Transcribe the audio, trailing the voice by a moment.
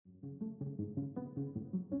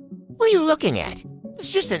are you looking at?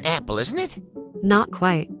 It's just an apple, isn't it? Not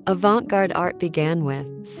quite. Avant-garde art began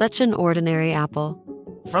with such an ordinary apple.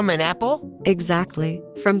 From an apple? Exactly.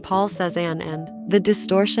 From Paul Cézanne and the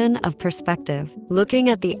distortion of perspective. Looking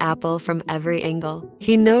at the apple from every angle,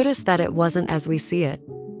 he noticed that it wasn't as we see it.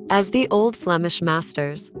 As the old Flemish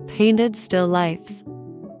masters painted still lifes.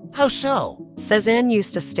 How so? Cézanne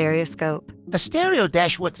used a stereoscope. A stereo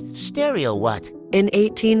dash what? Stereo what? In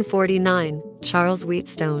 1849, Charles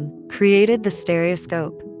Wheatstone created the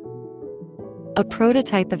stereoscope, a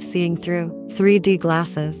prototype of seeing through 3D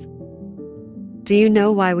glasses. Do you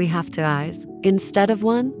know why we have two eyes instead of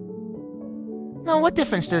one? No, what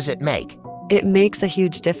difference does it make? It makes a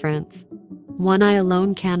huge difference. One eye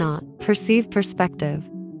alone cannot perceive perspective.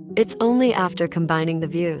 It's only after combining the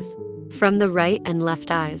views from the right and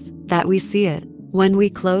left eyes that we see it. When we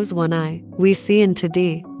close one eye, we see in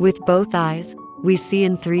 2D. With both eyes, we see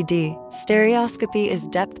in 3D. Stereoscopy is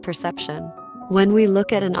depth perception. When we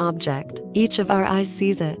look at an object, each of our eyes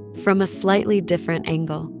sees it from a slightly different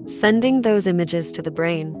angle, sending those images to the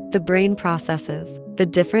brain. The brain processes the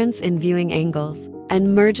difference in viewing angles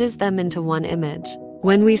and merges them into one image.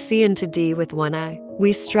 When we see into D with one eye,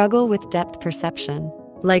 we struggle with depth perception,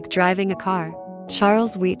 like driving a car.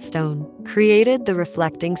 Charles Wheatstone created the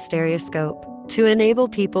reflecting stereoscope to enable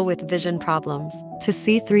people with vision problems to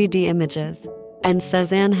see 3D images. And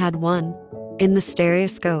Cézanne had one. In the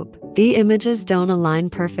stereoscope, the images don't align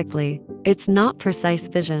perfectly. It's not precise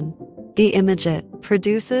vision. The image it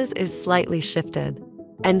produces is slightly shifted.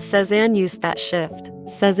 And Cézanne used that shift,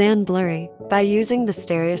 Cézanne blurry, by using the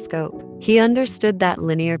stereoscope. He understood that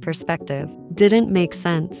linear perspective didn't make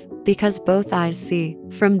sense because both eyes see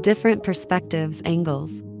from different perspectives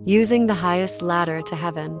angles, using the highest ladder to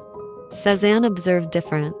heaven. Cézanne observed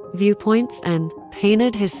different viewpoints and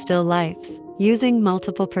painted his still lifes using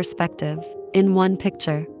multiple perspectives in one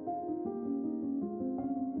picture.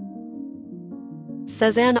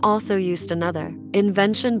 Cézanne also used another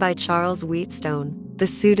invention by Charles Wheatstone, the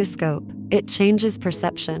pseudoscope. It changes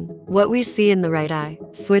perception. What we see in the right eye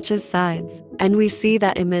switches sides, and we see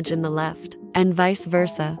that image in the left, and vice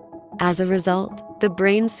versa. As a result, the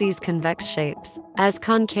brain sees convex shapes as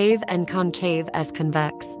concave and concave as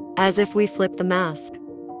convex, as if we flip the mask.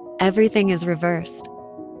 Everything is reversed.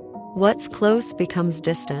 What's close becomes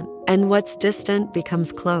distant, and what's distant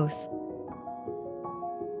becomes close.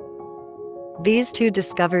 These two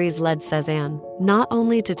discoveries led Cézanne not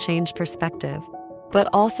only to change perspective, but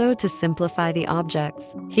also to simplify the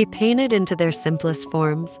objects he painted into their simplest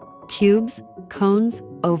forms: cubes, cones,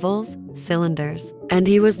 ovals, cylinders. And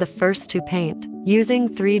he was the first to paint using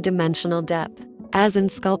three-dimensional depth. As in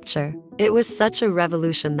sculpture, it was such a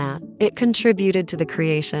revolution that it contributed to the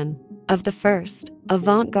creation of the first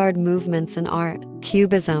avant-garde movements in art,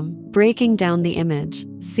 Cubism, breaking down the image,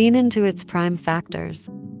 seen into its prime factors,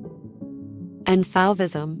 and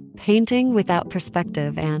Fauvism, painting without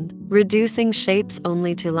perspective and reducing shapes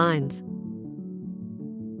only to lines.